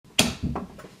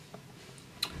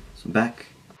So back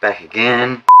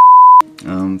again.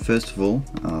 First of all,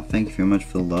 thank you very much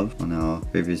for the love on our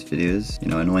previous videos. You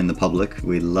know, annoying the public.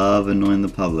 We love annoying the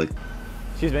public.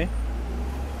 Excuse me.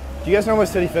 Do you guys know where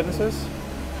City Fitness is?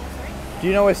 Sorry? Do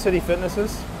you know where City Fitness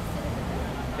is?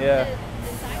 Yeah.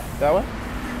 That way?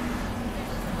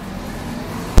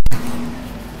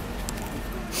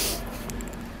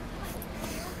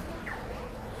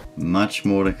 Much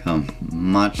more to come.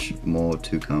 Much more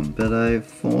to come. But I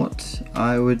thought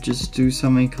I would just do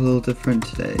something a little different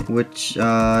today, which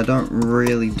I don't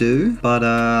really do, but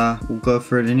we'll go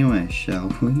for it anyway,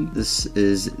 shall we? This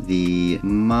is the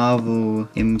Marvel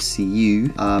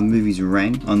MCU movies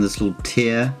ranked on this little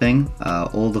tier thing.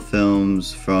 All the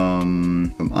films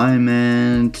from Iron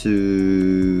Man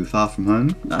to Far From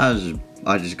Home.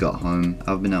 I just got home.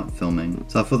 I've been out filming,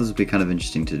 so I thought this would be kind of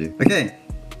interesting to do. Okay.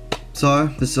 So,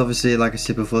 this is obviously, like I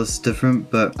said before, this is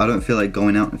different, but I don't feel like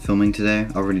going out and filming today.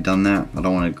 I've already done that. I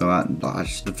don't want to go out and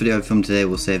the video I filmed today,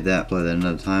 we'll save that, play that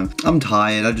another time. I'm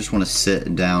tired, I just want to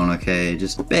sit down, okay?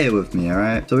 Just bear with me,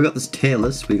 alright? So we got this tier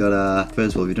list. We got,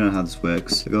 first of all, if you don't know how this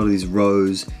works, we got all these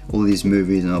rows, all these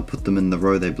movies, and I'll put them in the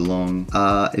row they belong.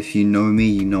 If you know me,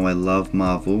 you know I love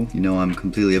Marvel. You know I'm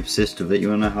completely obsessed with it. You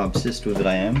wanna know how obsessed with it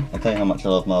I am? I'll tell you how much I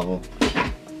love Marvel.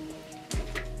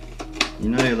 You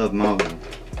know you love Marvel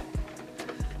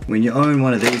when you own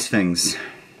one of these things.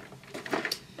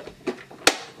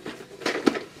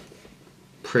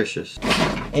 Precious.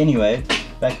 Anyway,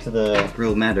 back to the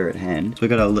real matter at hand. So we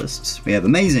got our lists. We have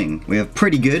amazing, we have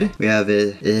pretty good, we have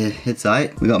it's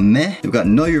aight, we got meh, we got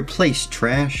know your place,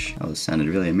 trash. Oh, this sounded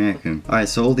really American. Alright,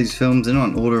 so all these films, they're not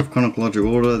in order of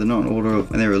chronological order, they're not in order of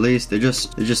when they're released, they're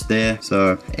just there.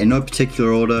 So in no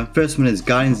particular order. First one is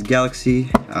Guardians of the Galaxy,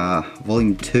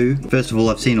 Volume 2. First of all,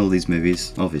 I've seen all these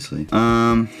movies, obviously.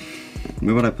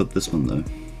 Where would I put this one though?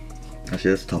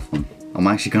 Actually, that's a tough one. I'm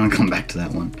actually gonna come back to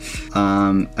that one.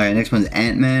 Alright, next one's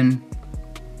Ant-Man.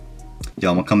 Yo,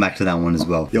 I'm gonna come back to that one as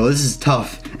well. Yo, this is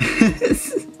tough.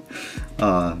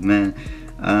 Oh man.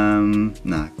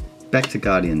 Nah. Back to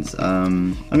Guardians.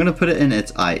 I'm gonna put it in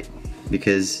it's aight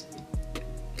because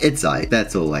it's aight.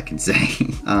 That's all I can say.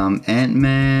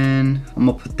 Ant-Man. I'm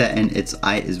gonna put that in it's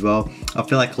aight as well. I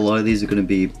feel like a lot of these are gonna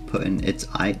be put in it's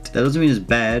aight. That doesn't mean it's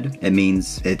bad. It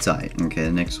means it's aight. Okay,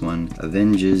 the next one.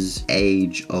 Avengers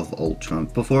Age of Ultron.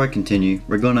 Before I continue,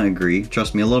 we're gonna agree.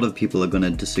 Trust me, a lot of people are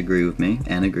gonna disagree with me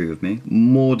and agree with me.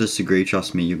 More disagree.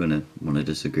 Trust me, you're gonna wanna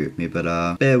disagree with me,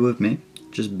 but bear with me.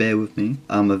 Just bear with me.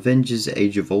 Avengers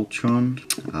Age of Ultron.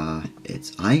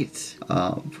 It's aight.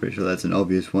 I'm pretty sure that's an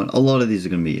obvious one. A lot of these are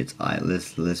gonna be it's aight.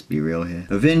 Let's be real here.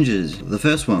 Avengers, the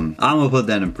first one. I'm gonna put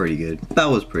that in pretty good. That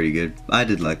was pretty good. I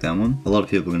did like that one. A lot of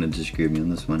people are gonna disagree with me on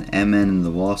this one. Ant-Man and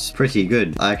the Wasp. Pretty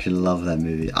good. I actually love that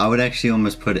movie. I would actually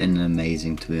almost put it in an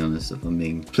amazing, to be honest, if I'm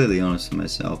being completely honest with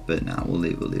myself. But nah, we'll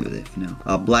leave it there for now.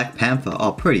 Black Panther.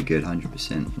 Oh, pretty good.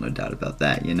 100%. No doubt about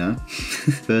that, you know?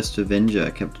 First Avenger,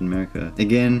 Captain America.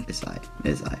 Again, it's aight.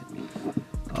 It's aight.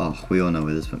 Oh, we all know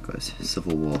where this one goes.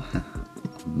 Civil War.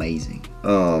 Amazing.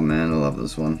 Oh man, I love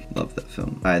this one. Love that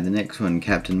film. Alright, the next one,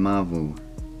 Captain Marvel.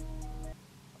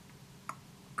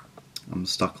 I'm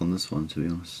stuck on this one, to be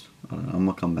honest. I don't know, I'm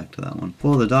gonna come back to that one.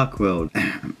 For the Dark World.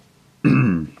 I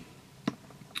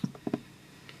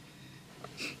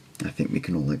think we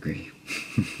can all agree.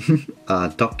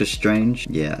 Doctor Strange.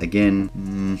 Yeah, again.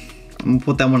 I'm gonna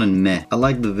put that one in meh. I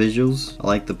like the visuals, I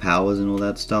like the powers and all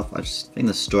that stuff. I just think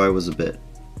the story was a bit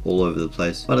all over the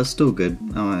place, but it's still good.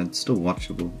 Oh, it's still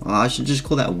watchable. Oh, I should just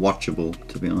call that watchable,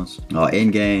 to be honest. Oh,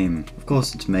 Endgame. Of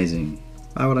course it's amazing.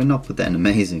 Why would I not put that in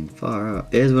amazing? Far out.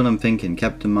 Here's what I'm thinking.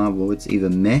 Captain Marvel, it's either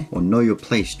meh or know your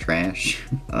place, trash.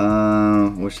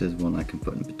 Wish there's one I can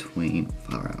put in between.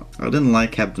 Far out. I didn't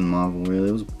like Captain Marvel, really.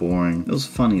 It was boring. It was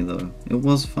funny, though. It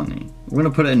was funny. We're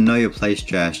gonna put it in know your place,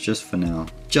 trash, just for now.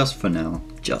 Just for now.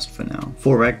 Just for now.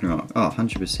 For Ragnarok. Oh,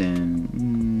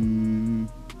 100%.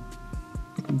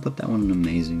 I can put that one in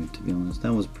amazing, to be honest.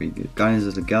 That was pretty good. Guardians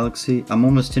of the Galaxy. I'm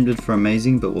almost tempted for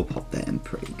amazing, but we'll pop that in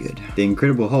pretty good. The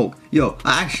Incredible Hulk. Yo,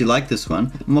 I actually like this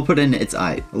one. I'm gonna put it in it's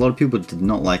aight. A lot of people did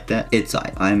not like that. It's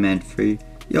aight. Iron Man 3.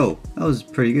 Yo, that was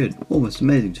pretty good. Almost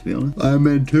amazing, to be honest. Iron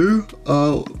Man 2?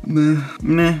 Oh,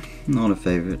 meh. Not a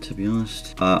favorite, to be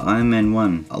honest. Iron Man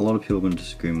 1. A lot of people are going to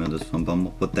disagree with this one, but I'm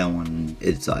going to put that one in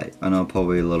it's aight. I know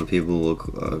probably a lot of people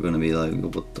are going to be like,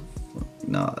 what the fuck?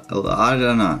 No, I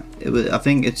don't know. I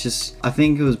think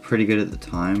it was pretty good at the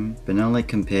time, but now like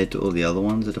compared to all the other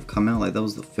ones that have come out, like that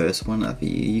was the first one. I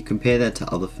think you compare that to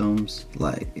other films,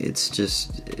 like it's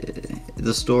just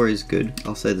the story's good.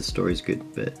 I'll say the story's good,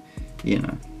 but you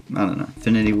know, I don't know.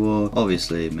 Infinity War,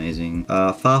 obviously amazing.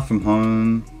 Far From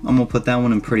Home, I'm gonna put that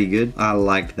one in pretty good. I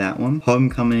liked that one.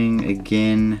 Homecoming,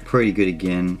 again, pretty good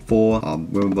again. 4,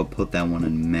 we're gonna put that one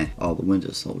in meh. Oh, The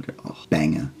Winter Soldier, oh,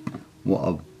 banger. What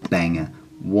a banger.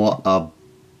 What a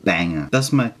banger.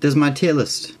 There's my tier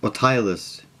list, or tire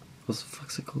list. What the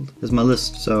fuck's it called? There's my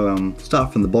list. So,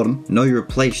 start from the bottom. Know Your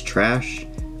Place, trash.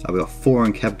 We got 4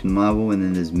 on Captain Marvel, and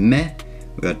then there's meh.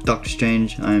 We got Doctor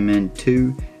Strange, Iron Man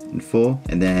 2 and 4,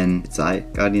 and then it's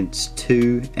Guardians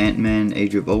 2, Ant-Man,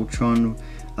 Age of Ultron,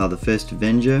 the First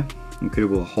Avenger,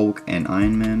 Incredible Hulk, and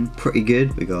Iron Man. Pretty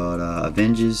good. We got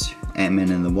Avengers, Ant-Man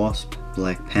and the Wasp,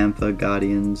 Black Panther,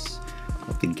 Guardians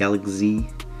of the Galaxy,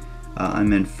 Iron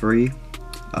Man 3,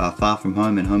 Far From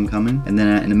Home and Homecoming. And then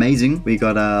an amazing, we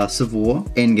got Civil War,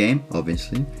 Endgame,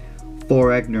 obviously, Thor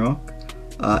Ragnarok,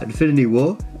 Infinity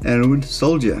War, and Winter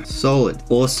Soldier. Solid.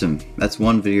 Awesome. That's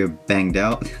one video banged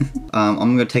out. I'm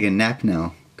gonna take a nap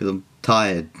now, because I'm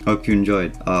tired. Hope you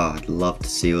enjoyed. Oh, I'd love to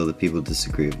see all the people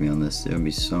disagree with me on this. There would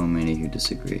be so many who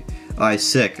disagree. Alright,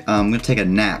 sick. I'm gonna take a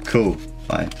nap. Cool.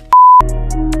 Bye.